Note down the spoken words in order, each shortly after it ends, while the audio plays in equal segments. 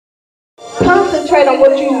Concentrate on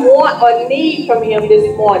what you want or need from him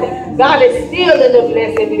this morning. God is still in the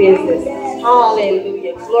blessing business.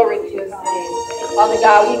 Hallelujah. Glory to his name. Father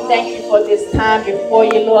God, we thank you for this time before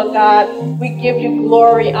you, Lord God. We give you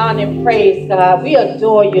glory, honor, and praise, God. We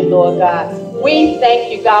adore you, Lord God. We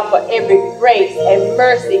thank you, God, for every grace and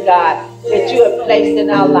mercy, God, that you have placed in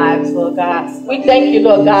our lives, Lord God. We thank you,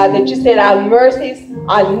 Lord God, that you said our mercies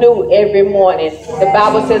are new every morning. The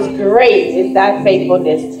Bible says, great is thy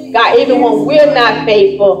faithfulness. God, even when we're not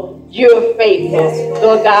faithful, you're faithful.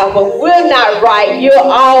 Lord God, when we're not right, you're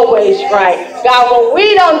always right. God, when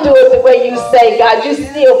we don't do it the way you say, God, you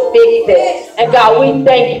still fix it. And God, we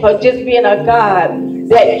thank you for just being a God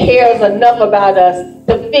that cares enough about us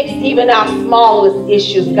to fix even our smallest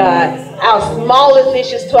issues, God. Our smallest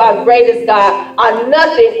issues to our greatest, God, are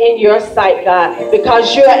nothing in your sight, God,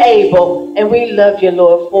 because you're able, and we love you,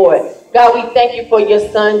 Lord, for it. God, we thank you for your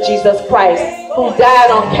son, Jesus Christ, who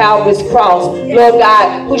died on Calvary's cross, Lord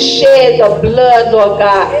God, who shed the blood, Lord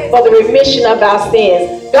God, for the remission of our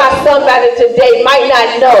sins. God, somebody today might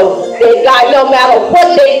not know that, God, no matter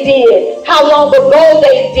what they did, how long ago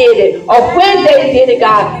they did it, or when they did it,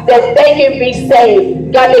 God, that they can be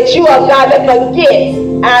saved. God, that you are God that forgets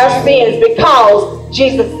our sins because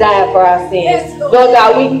Jesus died for our sins. Lord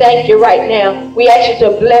God, we thank you right now. We ask you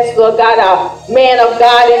to bless, Lord God, our man of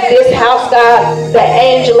God in this house, God, the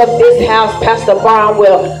angel of this house, Pastor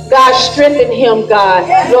Barnwell. God, strengthen him, God.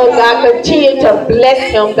 Lord God, continue to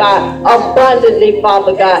bless him, God, abundantly,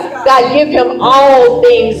 Father God. God, give him all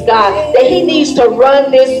things, God, that he needs to run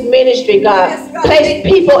this ministry, God. Place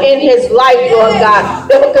people in his life, Lord God,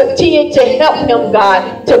 that will continue to help him,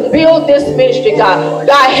 God, to build this ministry, God.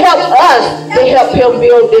 God, help us to help him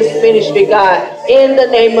build this ministry, God, in the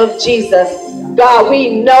name of Jesus. God,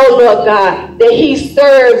 we know, Lord God, that he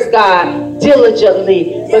serves, God,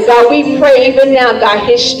 diligently. But God, we pray even now, God,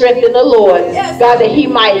 his strength in the Lord, God, that he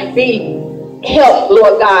might be helped,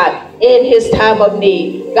 Lord God, in his time of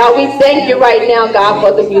need. God, we thank you right now, God,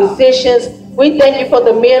 for the musicians. We thank you for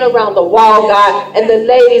the men around the wall, God, and the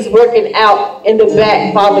ladies working out in the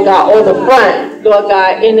back, Father God, or the front, Lord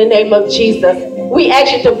God, in the name of Jesus. We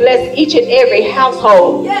ask you to bless each and every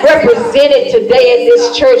household represented today in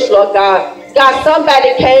this church, Lord God. God,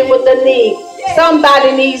 somebody came with a need.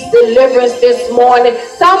 Somebody needs deliverance this morning.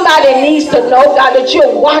 Somebody needs to know, God, that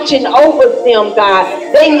you're watching over them, God.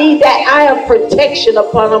 They need that eye of protection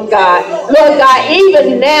upon them, God. Lord God,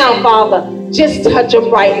 even now, Father, just touch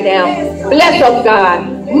them right now. Bless them,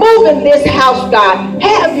 God. Move in this house, God.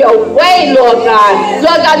 Have your way, Lord God.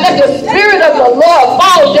 Lord God, let the Spirit of the Lord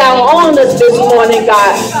fall down on us this morning,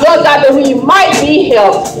 God. Lord God, that we might be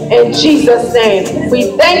helped. In Jesus' name,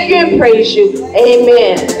 we thank you and praise you.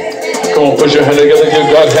 Amen. Come on, put your hand together. Give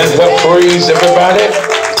God hands up. Praise everybody.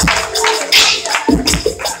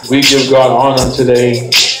 We give God honor today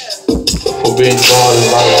for being God in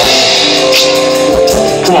my life.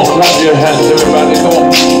 Come on, clap your hands, everybody. Come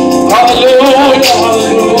on. Hallelujah,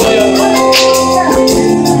 hallelujah,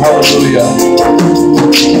 hallelujah.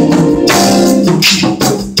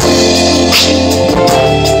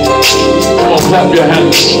 Come on, clap your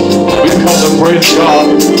hands. We come to praise God.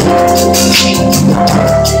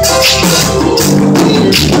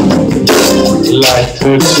 Like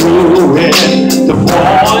the dew in the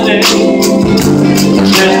morning,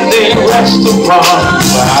 gently rest upon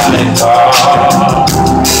my heart.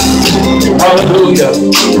 Hallelujah.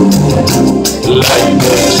 Like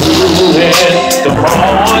the dew in the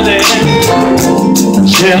morning,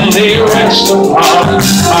 gently rest upon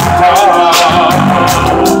my heart.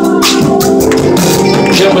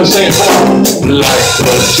 Can we say it more? Like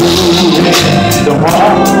the dew in the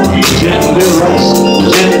morning,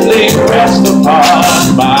 gently rest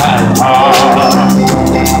upon my heart.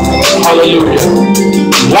 Hallelujah.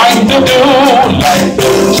 Like the dew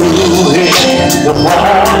in the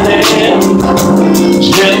morning,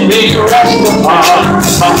 gently rest upon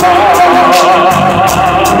my heart.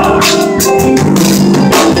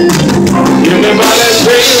 Everybody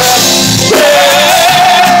say that.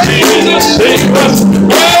 Jesus, save us.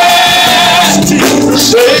 Yes, Jesus,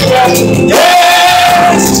 save us.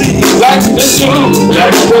 Yes, Jesus, like the dew,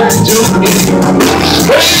 like the dew.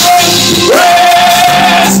 Save us.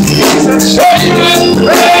 Yes, Jesus, save us.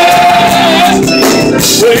 Yes, Jesus,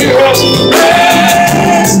 save us.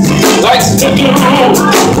 Yes, like the dew,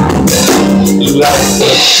 like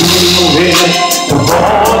the dew in the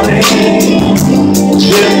morning,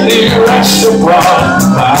 gently rest upon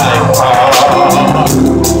my heart.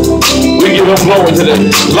 We give him glory today.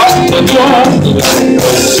 Like the dew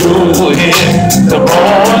in the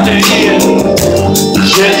morning,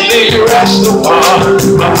 gently rest upon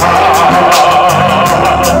my heart.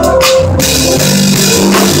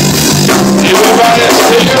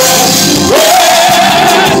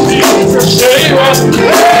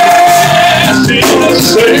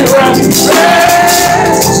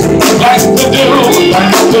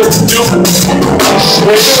 do.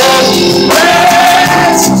 Say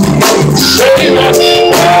rest, say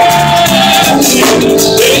rest,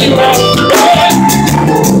 say rest,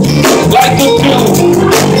 like the dew.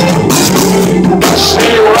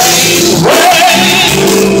 Say rain, rain,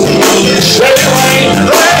 say rain,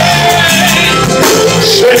 rain,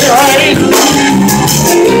 say rain,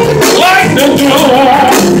 like the dew.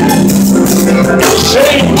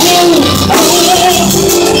 Say move,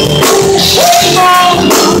 say move,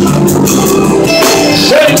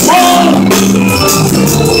 say move,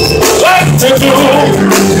 like the dew.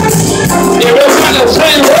 Everybody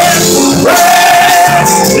say rest,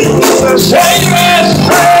 rest, say rest,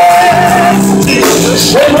 rest,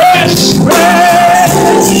 say rest,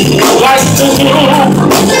 rest, like the dew.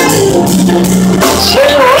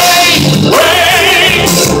 Say rain, rain,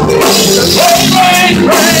 say rain,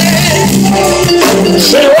 rain,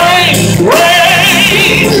 say rain, rain,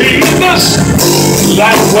 Jesus,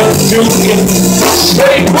 like what you can.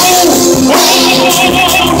 Say move, move,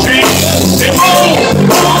 Jesus, say move,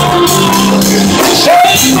 say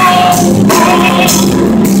move,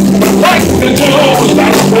 like the dew,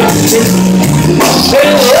 like what you can. Say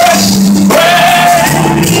rest, rest,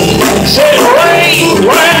 say rain,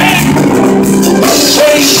 rain,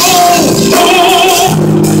 say move, move,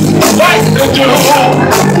 like the dew.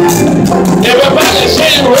 Everybody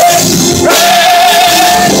say rest, rest,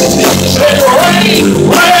 say rain,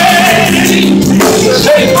 rain,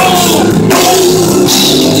 say move,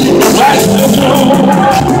 like the dew.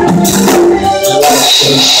 Like the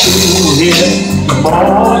dew in the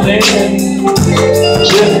morning,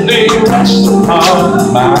 gently rest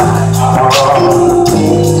upon my heart.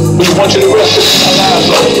 We want you to rest in our lives,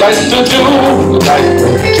 like the dew, like the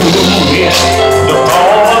dew in the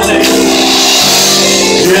morning,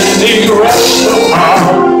 gently rest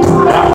upon